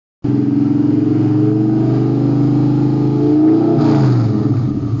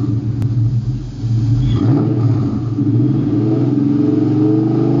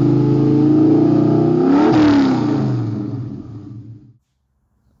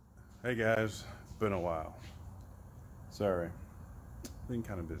Hey guys, been a while. Sorry, been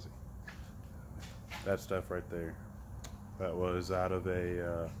kind of busy. That stuff right there, that was out of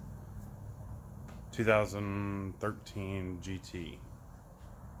a 2013 GT.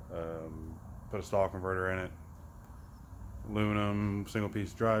 Put a stall converter in it, aluminum single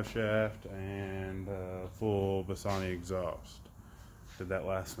piece drive shaft, and full Bassani exhaust. Did that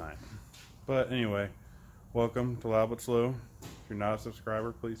last night. But anyway, welcome to Loud But Slow. If you're not a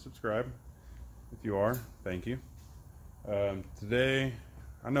subscriber, please subscribe. If you are, thank you. Today,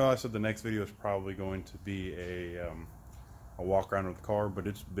 I know I said the next video is probably going to be a walk around with the car, but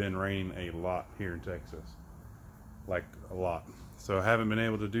it's been raining a lot here in Texas. Like a lot. So I haven't been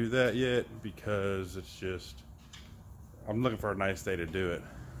able to do that yet because it's just, I'm looking for a nice day to do it.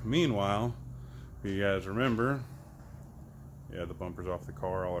 Meanwhile, if you guys remember, yeah, the bumper's off the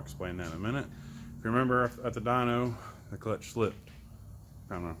car. I'll explain that in a minute. If you remember at the dyno, the clutch slipped.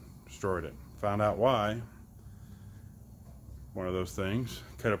 Kind of destroyed it. Found out why. One of those things.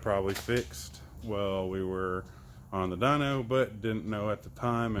 Could have probably fixed while we were on the dyno, but didn't know at the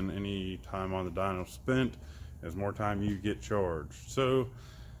time, and any time on the dyno spent is more time you get charged. So,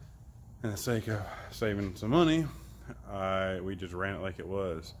 in the sake of saving some money, we just ran it like it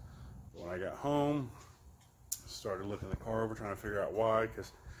was. When I got home, started looking the car over, trying to figure out why,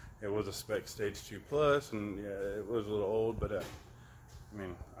 because it was a spec stage 2 plus, and yeah, it was a little old, but I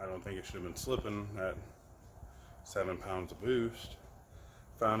mean, I don't think it should have been slipping at 7 pounds of boost.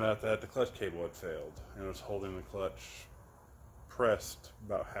 Found out that the clutch cable had failed, and it was holding the clutch pressed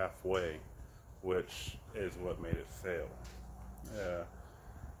about halfway, which is what made it fail. Yeah.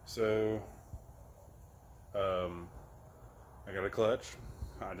 So, I got a clutch.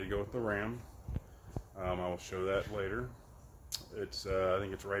 I did go with the Ram. I will show that later. It's I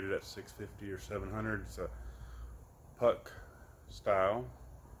think it's rated at 650 or 700. It's a puck style.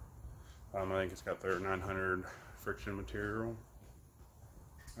 I think it's got their 900 friction material.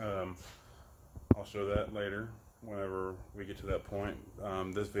 I'll show that later whenever we get to that point.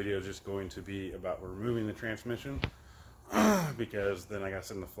 This video is just going to be about removing the transmission because then I got to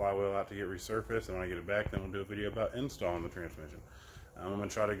send the flywheel out to get resurfaced, and when I get it back, then we'll do a video about installing the transmission. I'm going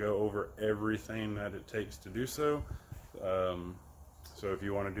to try to go over everything that it takes to do so. So if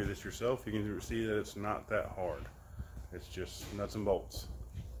you want to do this yourself, you can see that it's not that hard. It's just nuts and bolts.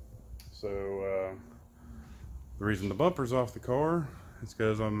 So the reason the bumper's off the car is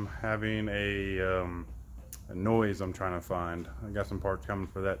because I'm having a noise I'm trying to find. I got some parts coming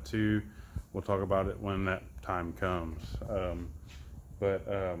for that too. We'll talk about it when that time comes.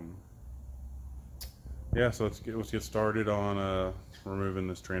 Yeah, so let's get started on removing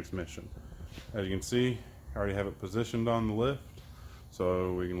this transmission. As you can see, I already have it positioned on the lift,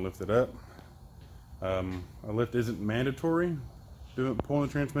 so we can lift it up. A lift isn't mandatory. Pulling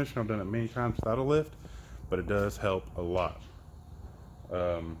the transmission, I've done it many times without a lift, but it does help a lot.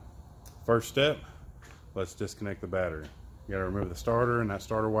 First step, let's disconnect the battery. You gotta remove the starter, and that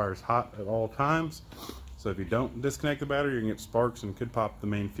starter wire is hot at all times. So if you don't disconnect the battery, you can get sparks and could pop the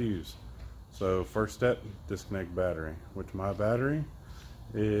main fuse. So first step, disconnect battery, which my battery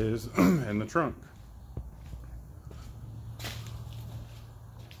is in the trunk.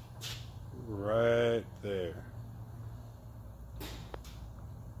 Right there.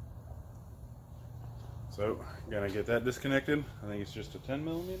 So, gonna get that disconnected. I think it's just a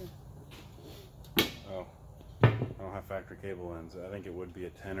 10mm. Oh, I don't have factory cable ends. I think it would be a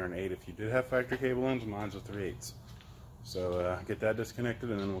 10 or an 8 if you did have factory cable ends. Mine's a 3/8. So get that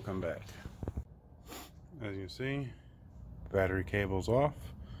disconnected, and then we'll come back. As you can see, battery cable's off.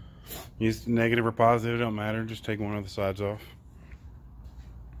 Use negative or positive, don't matter. Just take one of the sides off.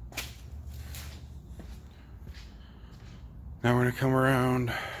 Now we're gonna come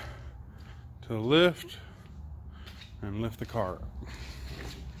around to the lift and lift the car up.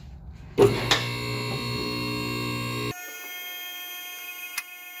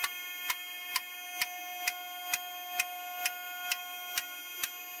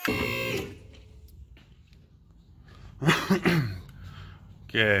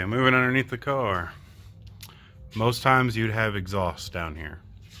 Okay, moving underneath the car. Most times you'd have exhaust down here.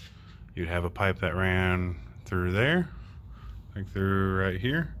 You'd have a pipe that ran through there, like through right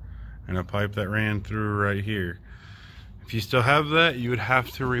here, and a pipe that ran through right here. If you still have that, you would have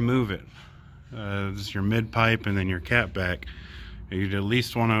to remove it. This is your mid pipe and then your cap back. You'd at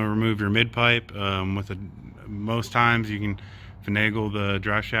least want to remove your mid pipe. Most times you can finagle the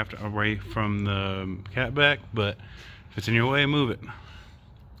drive shaft away from the cap back, but if it's in your way, move it.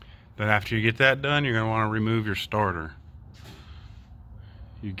 Then after you get that done, you're going to want to remove your starter.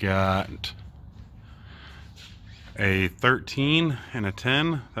 You got a 13 and a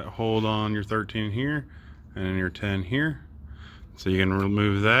 10 that hold on your 13 here and then your 10 here. So you can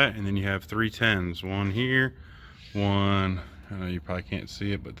remove that, and then you have 3 10s, one here, one, I know you probably can't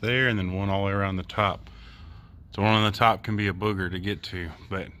see it, but there, and then one all the way around the top. So one on the top can be a booger to get to,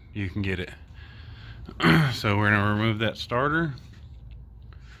 but you can get it. So we're gonna remove that starter,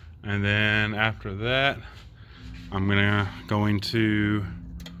 and then after that, I'm going to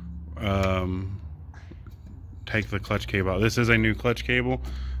take the clutch cable out. This is a new clutch cable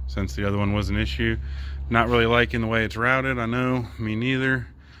since the other one was an issue. Not really liking the way it's routed, I know, me neither,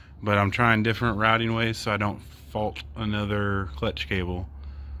 but I'm trying different routing ways so I don't fault another clutch cable,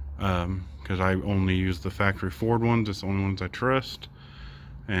 because I only use the factory Ford ones. It's the only ones I trust,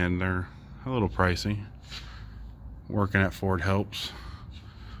 and they're a little pricey. Working at Ford helps,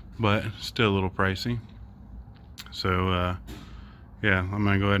 but still a little pricey. So yeah, I'm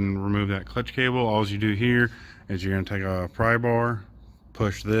gonna go ahead and remove that clutch cable. All you do here is you're gonna take a pry bar,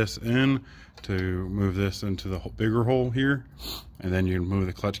 push this in to move this into the bigger hole here, and then you can move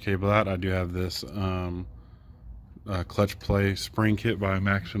the clutch cable out. I do have this clutch play spring kit by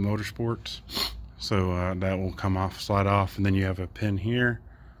Maxim Motorsports, so that will come off, slide off, and then you have a pin here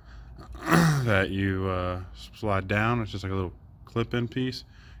that you slide down. It's just like a little clip-in piece.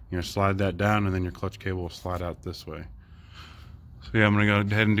 You're gonna slide that down, and then your clutch cable will slide out this way. So yeah, I'm gonna go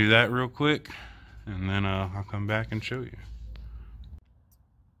ahead and do that real quick, and then I'll come back and show you.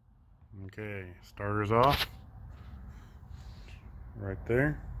 Okay, starter's off right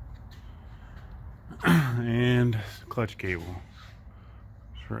there, and clutch cable,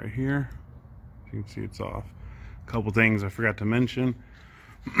 it's right here. You can see it's off. A couple things I forgot to mention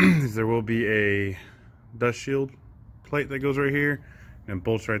is there will be a dust shield plate that goes right here and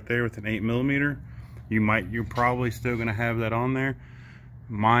bolts right there with an 8mm. You're probably still gonna have that on there.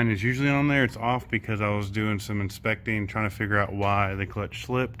 Mine is usually on there. It's off because I was doing some inspecting, trying to figure out why the clutch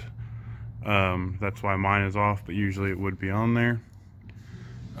slipped. That's why mine is off, but usually it would be on there.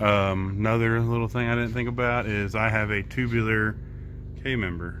 Another little thing I didn't think about is I have a tubular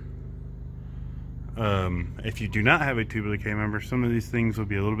K-member. If you do not have a tubular K-member, some of these things will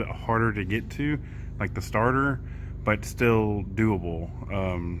be a little bit harder to get to, like the starter, but still doable.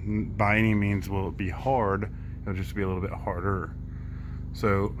 By any means will it be hard, it'll just be a little bit harder.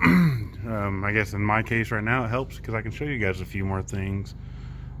 So I guess in my case right now it helps because I can show you guys a few more things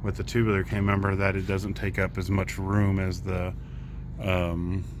with the tubular K-member, that it doesn't take up as much room as the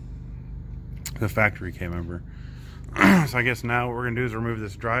factory K-member. So I guess now what we're gonna do is remove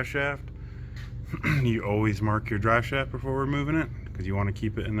this drive shaft. You always mark your drive shaft before removing it because you want to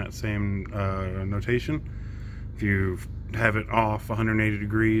keep it in that same notation. If you have it off 180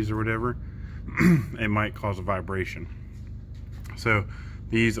 degrees or whatever, it might cause a vibration. So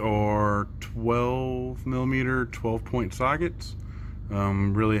these are 12mm 12-point sockets.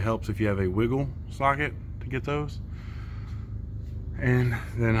 Really helps if you have a wiggle socket to get those. And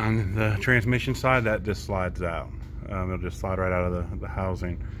then on the transmission side, that just slides out. It'll just slide right out of the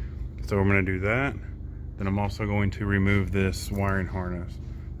housing. So I'm going to do that. Then I'm also going to remove this wiring harness.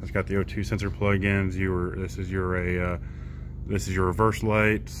 It's got the O2 sensor plug-ins. This is your reverse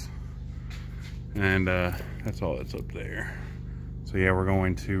lights, and that's all that's up there. So yeah, we're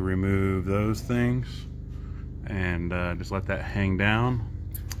going to remove those things and just let that hang down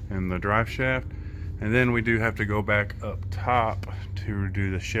in the drive shaft. And then we do have to go back up top to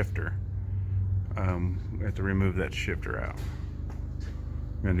do the shifter. We have to remove that shifter out.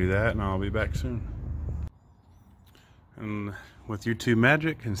 I'm gonna do that and I'll be back soon. And with YouTube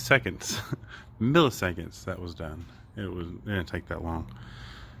magic, in seconds, milliseconds, that was done. It didn't take that long.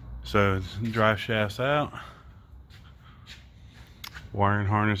 So drive shaft's out. Wiring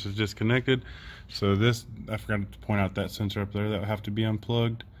harness is disconnected. So this, I forgot to point out that sensor up there that would have to be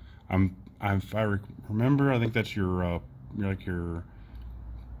unplugged. If I remember, I think that's your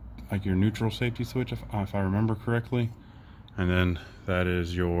neutral safety switch, if I remember correctly. And then that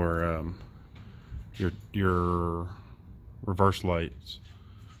is your reverse lights.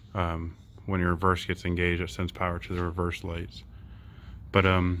 When your reverse gets engaged, it sends power to the reverse lights. But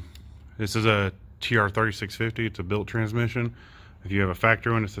this is a TR3650. It's a built transmission. If you have a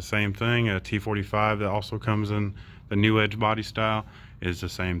factory one, it's the same thing. A T45 that also comes in the new Edge body style is the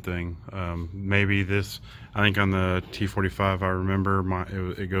same thing. Maybe this, I think on the T45, I remember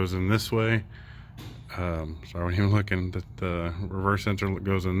it goes in this way. So I wasn't even looking, the reverse sensor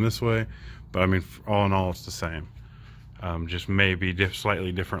goes in this way, but I mean, all in all, it's the same. Just maybe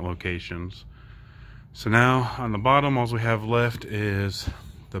slightly different locations. So now on the bottom, all we have left is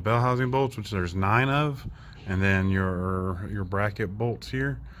the bell housing bolts, which there's 9 of, and then your bracket bolts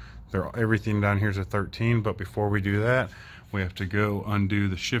here. Everything down here is a 13, but before we do that, we have to go undo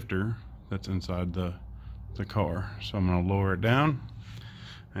the shifter that's inside the car. So I'm going to lower it down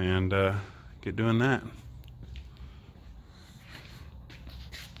and get doing that.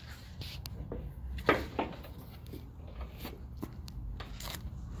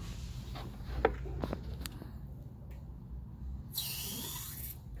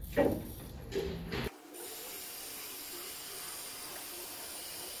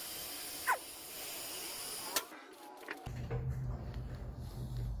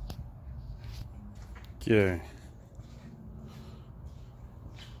 Okay.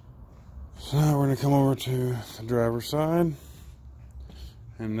 So now we're going to come over to the driver's side.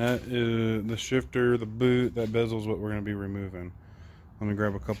 And that is the shifter, the boot, that bezel is what we're going to be removing. Let me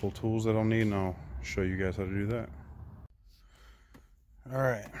grab a couple tools that I'll need and I'll show you guys how to do that.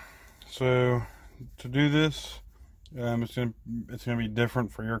 Alright, so to do this, it's gonna be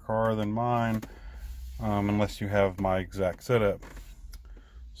different for your car than mine, unless you have my exact setup.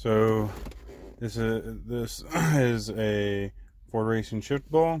 So this is a Ford Racing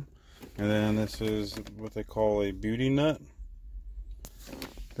shift ball, and then this is what they call a beauty nut.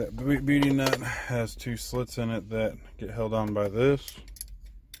 That beauty nut has two slits in it that get held on by this.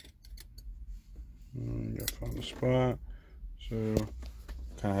 You gotta find the spot. So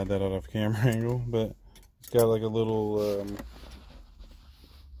kind of had that out of camera angle, but it's got like a little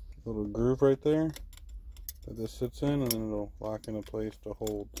little groove right there that this sits in, and then it'll lock into place to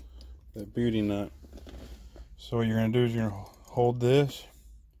hold that beauty nut. So what you're gonna do is you're gonna hold this,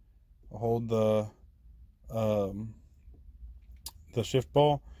 hold the shift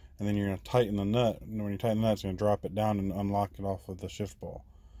ball, and then you're gonna tighten the nut. And when you tighten the nut, it's gonna drop it down and unlock it off of the shift ball.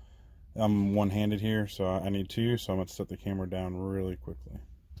 I'm one-handed here, so I need two, so I'm gonna set the camera down really quickly.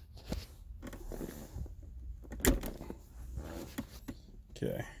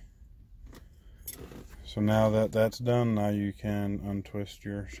 Okay. So now that that's done, now you can untwist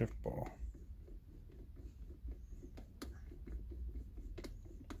your shift ball.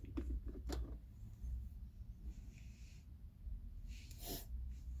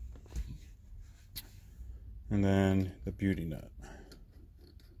 And then the beauty nut.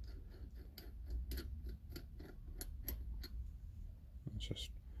 It's just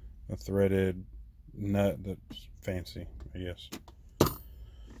a threaded nut that's fancy, I guess.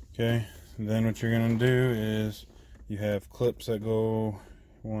 Okay, and then what you're gonna do is you have clips that go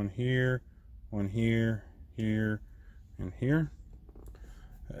one here, here, and here.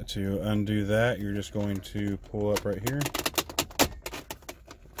 To undo that, you're just going to pull up right here.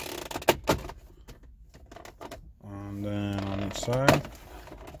 And then on each side,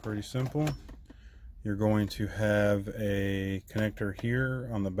 pretty simple. You're going to have a connector here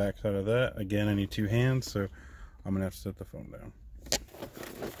on the back side of that. Again, I need two hands, so I'm gonna have to set the phone down.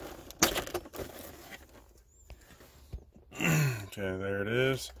 Okay, there it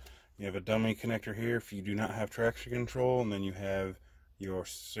is. You have a dummy connector here if you do not have traction control, and then you have your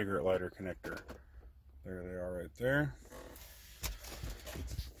cigarette lighter connector. There they are right there.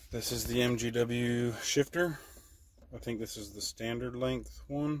 This is the MGW shifter. I think this is the standard length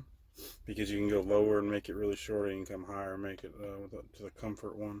one, because you can go lower and make it really short, and you can come higher and make it to the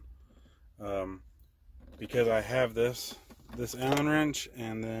comfort one. Because I have this Allen wrench,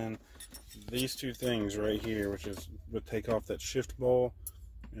 and then these two things right here, which would take off that shift ball,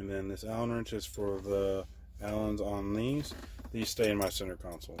 and then this Allen wrench is for the Allens on these. These stay in my center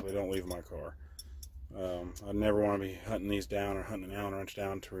console. They don't leave my car. I never want to be hunting these down or hunting an Allen wrench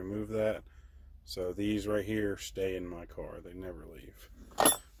down to remove that. So these right here stay in my car. They never leave.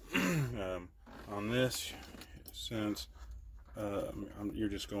 On this, since you're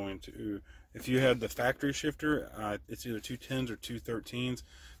just going to, if you had the factory shifter, it's either two 10s or two 13s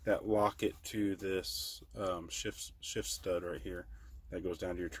that lock it to this shift stud right here that goes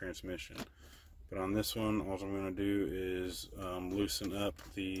down to your transmission. But on this one, all I'm going to do is loosen up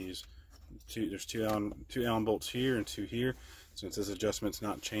these two. There's two Allen bolts here and two here. Since this adjustment's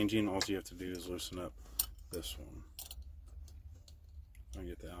not changing, all you have to do is loosen up this one. I'll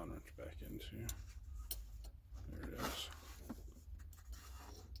get the Allen wrench back into. There it is.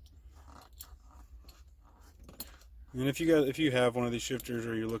 And if you have one of these shifters,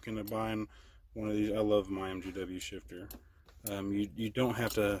 or you're looking at buying one of these, I love my MGW shifter. You don't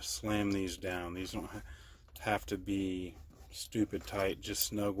have to slam these down. These don't have to be stupid tight. Just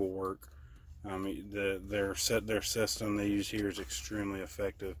snug will work. Their system they use here is extremely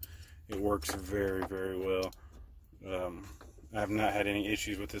effective. It works very, very well. I have not had any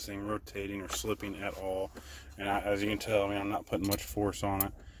issues with this thing rotating or slipping at all. And as you can tell, I'm not putting much force on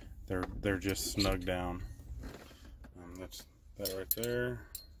it. They're just snug down. That's that right there.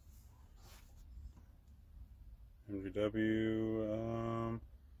 MGW,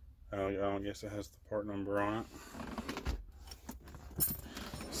 I don't guess it has the part number on it.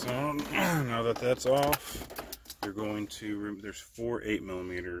 So now that that's off, you're going to, there's 4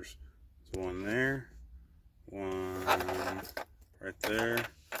 8mm. So one there, one right there,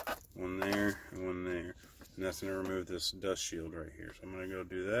 one there, and one there. And that's going to remove this dust shield right here. So I'm going to go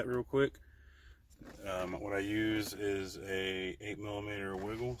do that real quick. What I use is a 8mm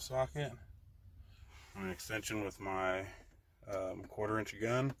wiggle socket, an extension with my 1/4 inch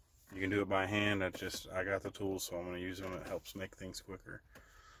gun. You can do it by hand. I got the tools, so I'm going to use them. It helps make things quicker.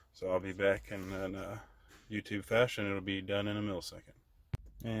 So I'll be back in YouTube fashion. It'll be done in a millisecond.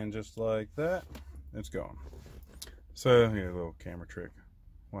 And just like that, it's gone. So here, a little camera trick.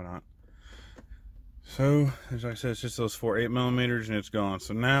 Why not? So as I said, it's just those 4 8mm, and it's gone.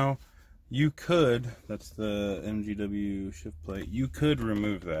 So now you could, that's the MGW shift plate, you could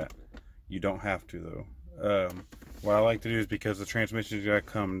remove that. You don't have to though. What I like to do is, because the transmission's got to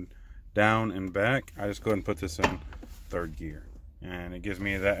come down and back, I just go ahead and put this in 3rd gear. And it gives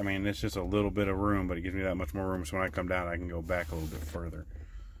me that, I mean, it's just a little bit of room, but it gives me that much more room, so when I come down, I can go back a little bit further.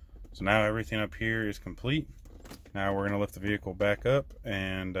 So now everything up here is complete. Now we're going to lift the vehicle back up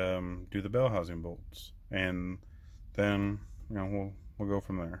and do the bell housing bolts. And then, you know, we'll go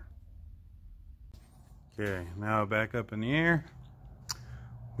from there. Okay, now back up in the air,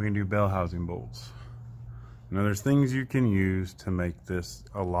 we can do bell housing bolts. Now there's things you can use to make this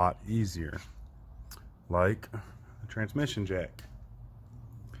a lot easier, like a transmission jack,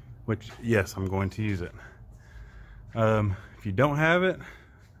 which, yes, I'm going to use it. If you don't have it,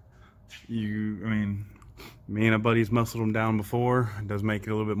 me and a buddy's muscled them down before. It does make it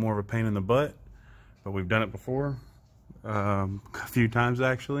a little bit more of a pain in the butt, but we've done it before, a few times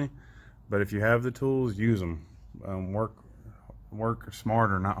actually. But if you have the tools, use them. Work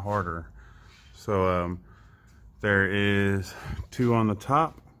smarter, not harder. So there is 2 on the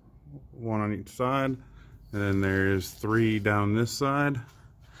top, 1 on each side, and then there's 3 down this side.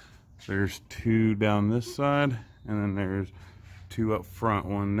 There's 2 down this side, and then there's 2 up front,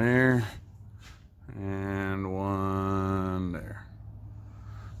 1 there and 1 there.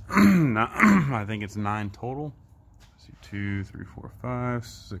 I think it's 9 total. Let's see, 2, 3, 4, 5,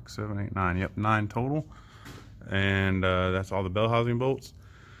 6, 7, 8, 9. Yep, 9 total. And that's all the bell housing bolts.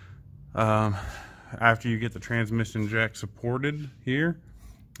 After you get the transmission jack supported here,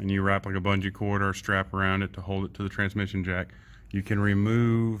 and you wrap like a bungee cord or a strap around it to hold it to the transmission jack, you can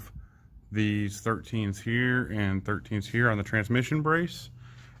remove these 13s here and 13s here on the transmission brace,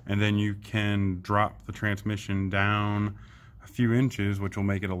 and then you can drop the transmission down a few inches, which will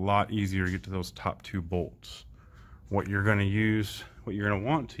make it a lot easier to get to those top 2 bolts. What you're going to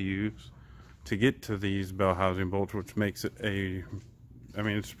want to use to get to these bell housing bolts, which makes it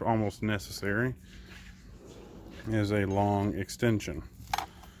it's almost necessary, is a long extension.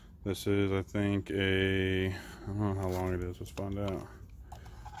 This is, I think, I don't know how long it is. Let's find out.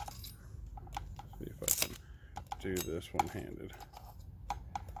 See if I can do this one-handed.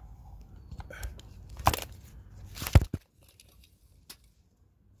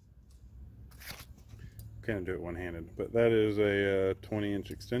 Can't do it one-handed, but that is a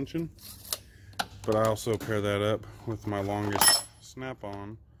 20-inch extension. But I also pair that up with my longest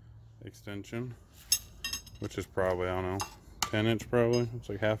snap-on extension, which is probably, I don't know, 10-inch probably. It's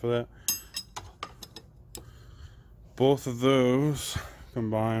like half of that. Both of those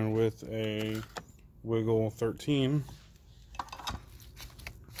combined with a Wiggle 13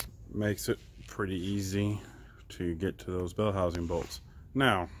 makes it pretty easy to get to those bell housing bolts.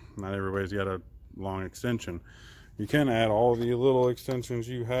 Now, not everybody's got a long extension. You can add all the little extensions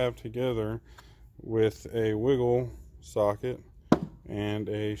you have together with a wiggle socket and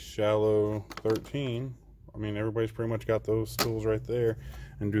a shallow 13. I mean, everybody's pretty much got those tools right there,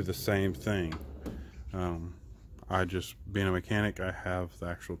 and do the same thing. I just, being a mechanic, I have the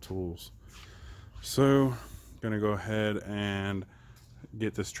actual tools. So, gonna go ahead and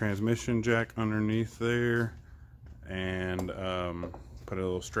get this transmission jack underneath there and put a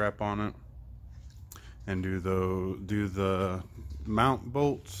little strap on it, and do the mount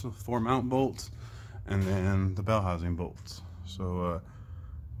bolts, 4 mount bolts, and then the bell housing bolts. So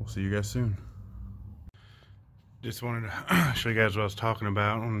we'll see you guys soon. Just wanted to show you guys what I was talking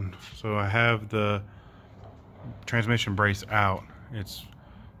about. And so I have the transmission brace out. It's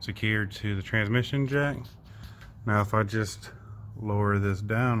secured to the transmission jack. Now if I just lower this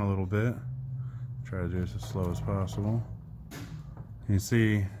down a little bit, try to do this as slow as possible, you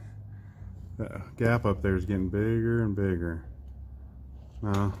see the gap up there is getting bigger and bigger.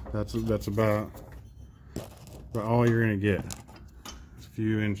 Now that's about all you're gonna get. It's a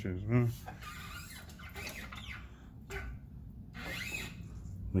few inches.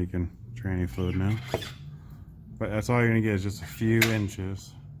 leaking tranny fluid now. But that's all you're gonna get is just a few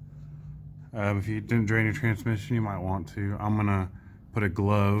inches. If you didn't drain your transmission, you might want to. I'm gonna put a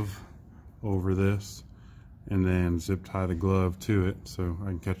glove over this and then zip tie the glove to it so I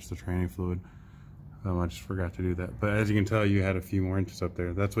can catch the tranny fluid. I just forgot to do that. But as you can tell, you had a few more inches up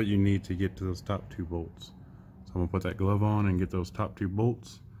there. That's what you need to get to those top 2 bolts. So I'm gonna put that glove on and get those top 2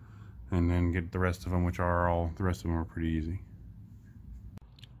 bolts, and then get the rest of them, which are all, the rest of them are pretty easy.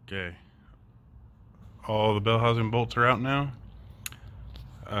 Okay, all the bell housing bolts are out now.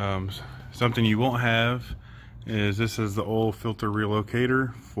 Something you won't have is this is the oil filter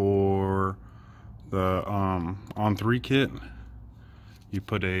relocator for the on-3 kit. You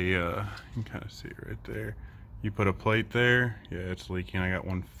put a, you can kind of see it right there. You put a plate there. Yeah, it's leaking. I got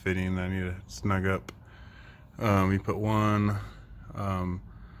one fitting that I need to snug up. You put one,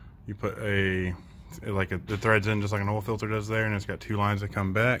 you put the threads in just like an oil filter does there, and it's got 2 lines that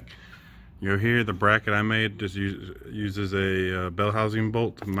come back. You go here, the bracket I made just uses a bell housing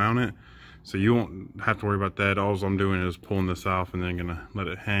bolt to mount it. So you won't have to worry about that. All I'm doing is pulling this off and then gonna let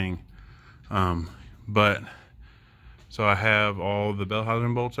it hang. So I have all the bell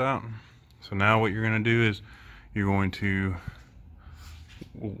housing bolts out. So now what you're gonna do is you're going to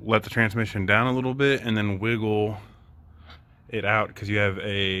let the transmission down a little bit and then wiggle it out, because you have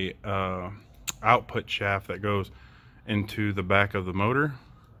a output shaft that goes into the back of the motor.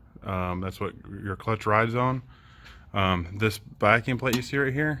 That's what your clutch rides on. This backing plate you see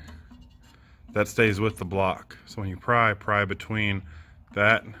right here, that stays with the block. So when you pry between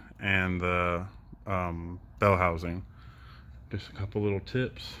that and the bell housing. Just a couple little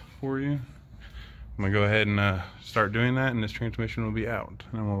tips for you. I'm gonna go ahead and start doing that, and this transmission will be out,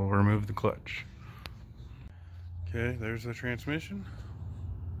 and we'll remove the clutch. Okay, there's the transmission.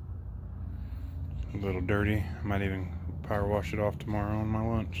 A little dirty. I might even power wash it off tomorrow on my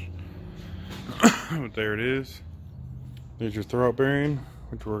lunch. But there it is. There's your throwout bearing,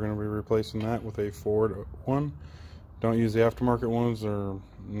 which we're going to be replacing that with a Ford one. Don't use the aftermarket ones, they're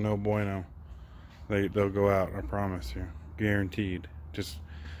no bueno. They'll go out, I promise you. Guaranteed. Just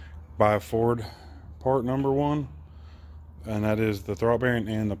buy a Ford part number 1, and that is the throwout bearing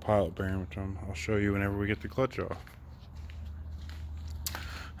and the pilot bearing, which I'll show you whenever we get the clutch off.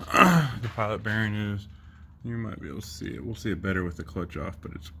 The pilot bearing is, you might be able to see it. We'll see it better with the clutch off,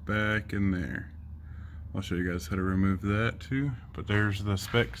 but it's back in there. I'll show you guys how to remove that too. But there's the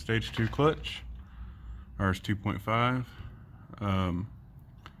spec stage 2 clutch. Ours 2.5.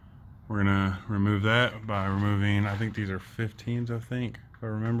 We're gonna remove that by removing, I think these are 15s, I think, if I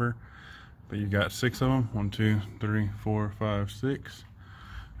remember. But you got 6 of them. 1, 2, 3, 4, 5, 6.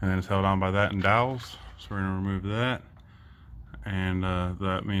 And then it's held on by that and dowels. So we're gonna remove that. And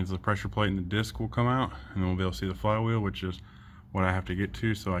that means the pressure plate and the disc will come out, and then we'll be able to see the flywheel, which is what I have to get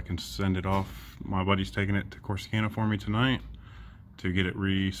to so I can send it off. My buddy's taking it to Corsicana for me tonight to get it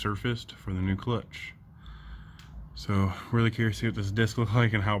resurfaced for the new clutch. So really curious to see what this disc looks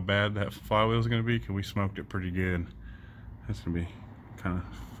like and how bad that flywheel is going to be, because we smoked it pretty good. That's going to be kind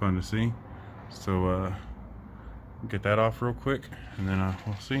of fun to see. So get that off real quick, and then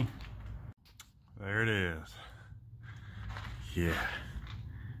we'll see. There it is. Yeah,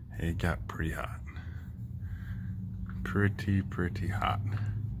 it got pretty hot. Pretty hot.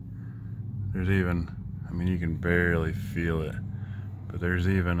 There's even, I mean, you can barely feel it, but there's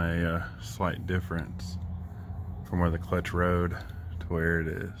even a slight difference from where the clutch rode to where it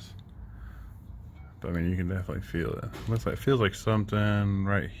is. But I mean, you can definitely feel it. It feels like something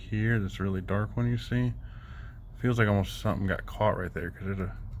right here, this really dark one you see. Feels like almost something got caught right there, because I don't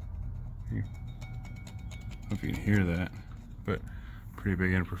know if you can hear that, but pretty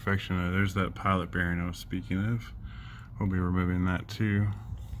big imperfection there. There's that pilot bearing I was speaking of. We'll be removing that too.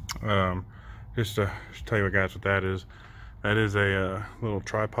 Just to tell you guys what that is a little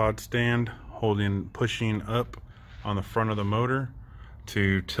tripod stand pushing up on the front of the motor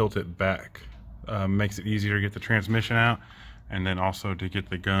to tilt it back. Makes it easier to get the transmission out, and then also to get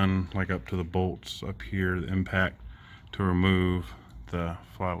the gun like up to the bolts up here, the impact, to remove the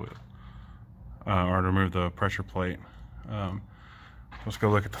flywheel or to remove the pressure plate. Let's go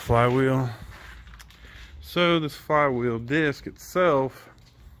look at the flywheel. So this flywheel disc itself,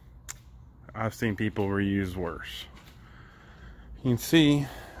 I've seen people reuse worse. You can see,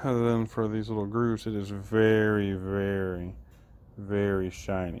 other than for these little grooves, it is very, very, very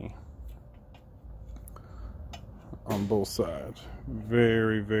shiny on both sides.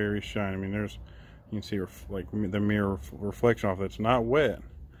 Very, very shiny. I mean, you can see like the mirror reflection off. It's not wet.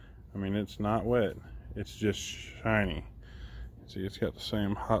 I mean, it's not wet. It's just shiny. See, it's got the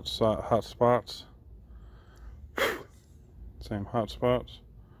same hot spots. Same hot spots.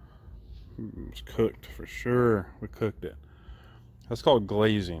 It's cooked for sure. We cooked it. That's called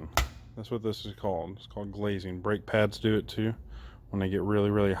glazing. That's what this is called. It's called glazing. Brake pads do it too when they get really,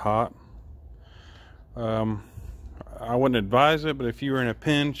 really hot. I wouldn't advise it, but if you were in a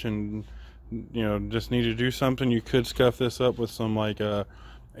pinch and just need to do something, you could scuff this up with some like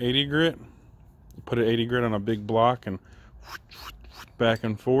 80 grit. Put an 80 grit on a big block and back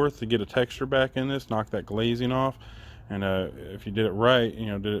and forth to get a texture back in this, knock that glazing off. And if you did it right,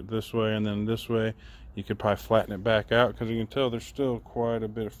 did it this way and then this way, you could probably flatten it back out, because you can tell there's still quite a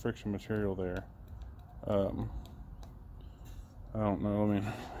bit of friction material there. I don't know,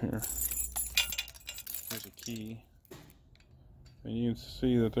 here. Here's a key. And you can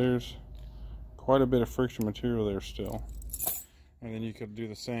see that there's quite a bit of friction material there still. And then you could do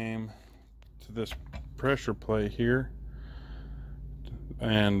the same to this pressure plate here.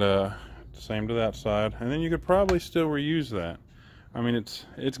 And same to that side. And then you could probably still reuse that. I mean,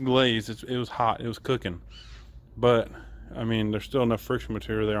 it's glazed. It was hot. It was cooking. But, I mean, there's still enough friction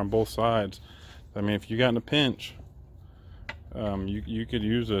material there on both sides. I mean, if you got in a pinch, you could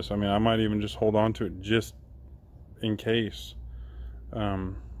use this. I mean, I might even just hold on to it just in case.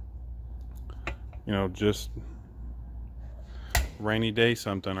 Just rainy day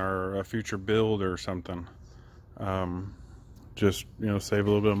something, or a future build or something. Just, save a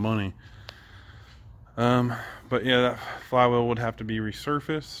little bit of money. But yeah, that flywheel would have to be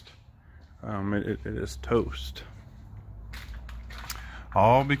resurfaced. It is toast.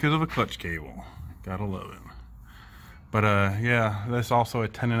 All because of a clutch cable. Gotta love it. But yeah, that's also a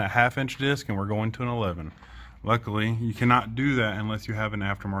 10.5-inch disc, and we're going to an 11. Luckily, you cannot do that unless you have an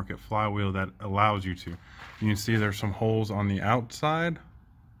aftermarket flywheel that allows you to. You can see there's some holes on the outside,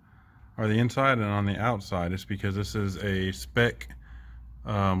 or the inside and on the outside. It's because this is a spec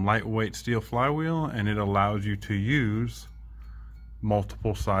lightweight steel flywheel, and it allows you to use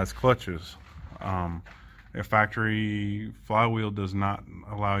multiple size clutches. A factory flywheel does not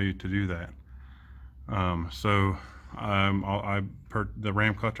allow you to do that. The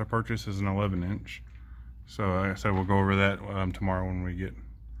ram clutch I purchased is an 11-inch. So like I said, we'll go over that tomorrow when we get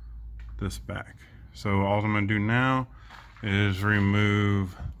this back. So all I'm going to do now is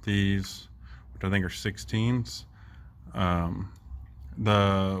remove these, which I think are 16s.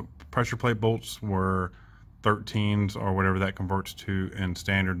 The pressure plate bolts were 13s, or whatever that converts to in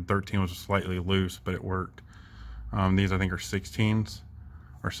standard. 13 was slightly loose, but it worked. These I think are 16s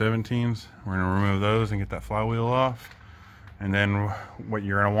or 17s. We're going to remove those and get that flywheel off. And then what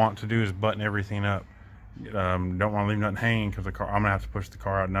you're going to want to do is button everything up. Don't want to leave nothing hanging, because I'm going to have to push the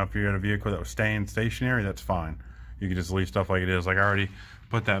car out. Now if you had a vehicle that was staying stationary, that's fine. You can just leave stuff like it is. Like I already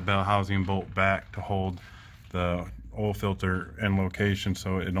put that bell housing bolt back to hold the oil filter in location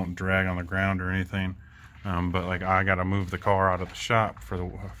so it don't drag on the ground or anything. But like I got to move the car out of the shop for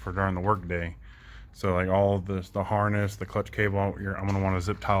during the work day. So like all of this, the harness, the clutch cable, I'm going to want to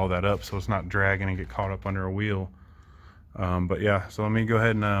zip tie that up so it's not dragging and get caught up under a wheel. But yeah, so let me go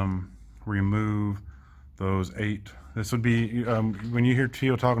ahead and remove those 8. This would be, when you hear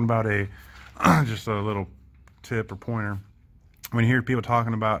Tio talking about just a little tip or pointer, when you hear people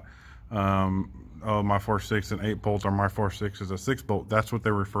talking about, oh, my 4.6 and 8 bolts, or my 4.6 is a 6 bolt, that's what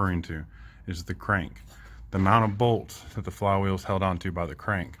they're referring to, is the crank. The amount of bolts that the flywheel is held onto by the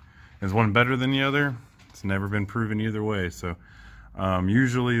crank. Is one better than the other? It's never been proven either way. So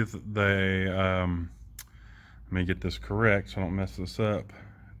usually they, let me get this correct so I don't mess this up.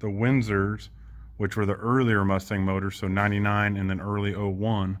 The Windsors, which were the earlier Mustang motors, so 99 and then early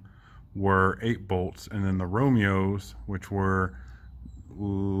 01, were 8 bolts. And then the Romeos, which were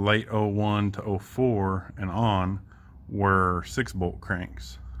late 01 to 04 and on, were 6 bolt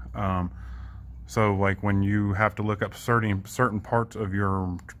cranks. So like when you have to look up certain parts of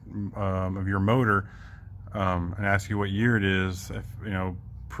your motor and ask you what year it is, if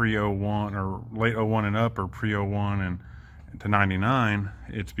pre 01 or late 01 and up, or pre 01 and to 99,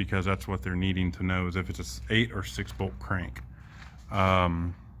 it's because that's what they're needing to know, is if it's a 8 or 6 bolt crank.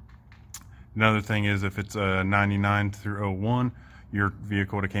 Another thing is, if it's a 99 through 01, your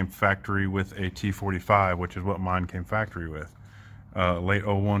vehicle would have came factory with a T45, which is what mine came factory with. Late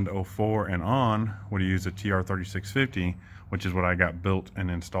 01 to 04 and on would have used a TR3650, which is what I got built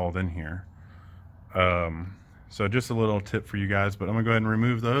and installed in here. So just a little tip for you guys, but I'm gonna go ahead and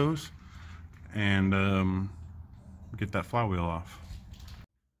remove those and get that flywheel off.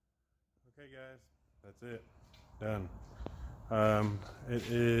 Okay guys, that's it, done. It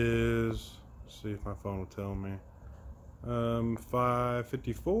is, let's see if my phone will tell me,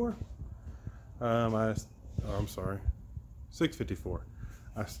 5:54. I'm sorry, 6:54.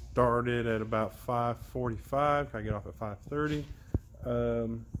 I started at about 5:45. I get off at 5:30.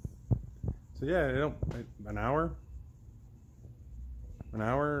 So yeah, an hour,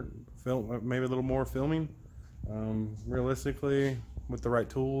 film, maybe a little more filming. Realistically, with the right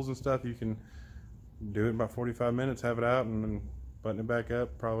tools and stuff, you can do it in about 45 minutes, have it out, and then button it back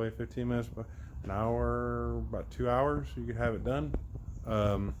up. Probably 15 minutes, an hour, about 2 hours, you could have it done.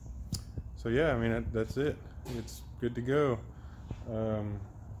 So yeah, I mean, that's it. It's good to go.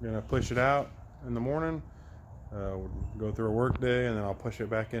 Gonna push it out in the morning, go through a work day, and then I'll push it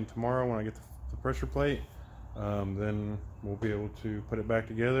back in tomorrow when I get the pressure plate. Then we'll be able to put it back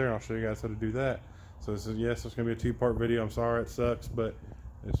together, and I'll show you guys how to do that. So this is, yes, it's gonna be a 2-part video. I'm sorry it sucks, but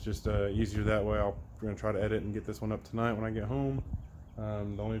it's just easier that way. I'm gonna try to edit and get this one up tonight when I get home.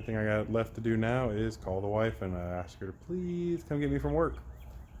 The only thing I got left to do now is call the wife and ask her to please come get me from work,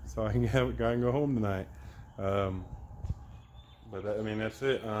 so I can go home tonight. But I mean, that's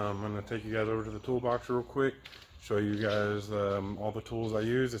it. I'm gonna take you guys over to the toolbox real quick, show you guys all the tools I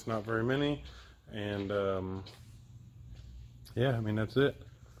use. It's not very many, and yeah, I mean, that's it.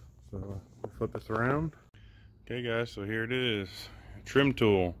 So flip this around. Okay guys, so here it is. A trim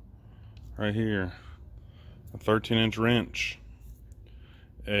tool right here. A 13-inch wrench.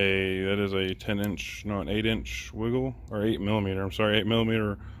 That is a 10-inch, no, an 8-inch wiggle, or 8mm, I'm sorry,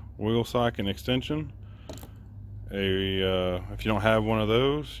 8mm wiggle socket extension. If you don't have one of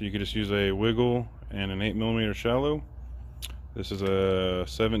those, you could just use a wiggle and an 8mm shallow. This is a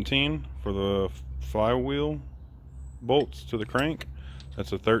 17 for the flywheel bolts to the crank.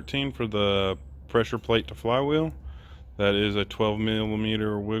 That's a 13 for the pressure plate to flywheel. That is a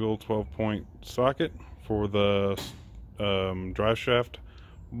 12mm wiggle 12-point socket for the drive shaft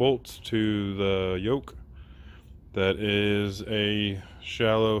bolts to the yoke. That is a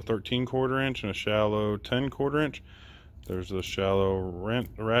shallow 13/4 inch and a shallow 10/4 inch. There's a shallow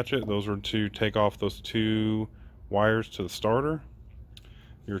ratchet. Those are to take off those 2 wires to the starter.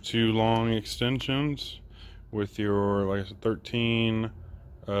 Your 2 long extensions with your, like I said, 13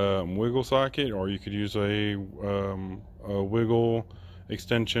 wiggle socket, or you could use a wiggle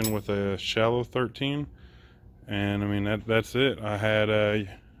extension with a shallow 13. And I mean, that's it. I had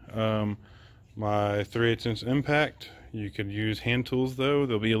my 3/8 inch impact. You could use hand tools though.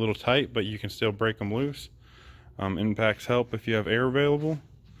 They'll be a little tight, but you can still break them loose. Impacts help if you have air available.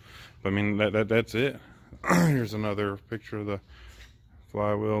 But I mean, that's it. Here's another picture of the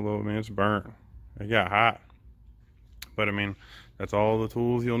flywheel though. I mean, it's burnt. It got hot. But I mean, that's all the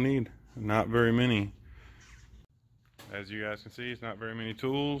tools you'll need. Not very many. As you guys can see, it's not very many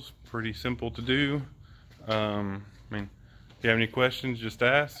tools. Pretty simple to do. I mean, if you have any questions, just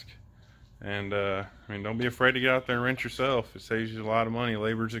ask. And I mean, don't be afraid to get out there and rent yourself. It saves you a lot of money.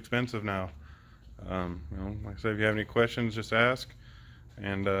 Labor's expensive now. You know, like I said, if you have any questions, just ask.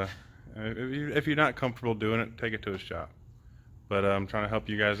 And if you're not comfortable doing it, take it to a shop. But I'm trying to help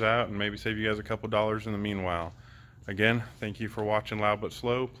you guys out and maybe save you guys a couple dollars in the meanwhile. Again, thank you for watching Loud But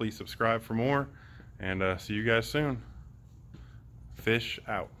Slow. Please subscribe for more, and see you guys soon. Fish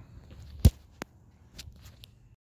out.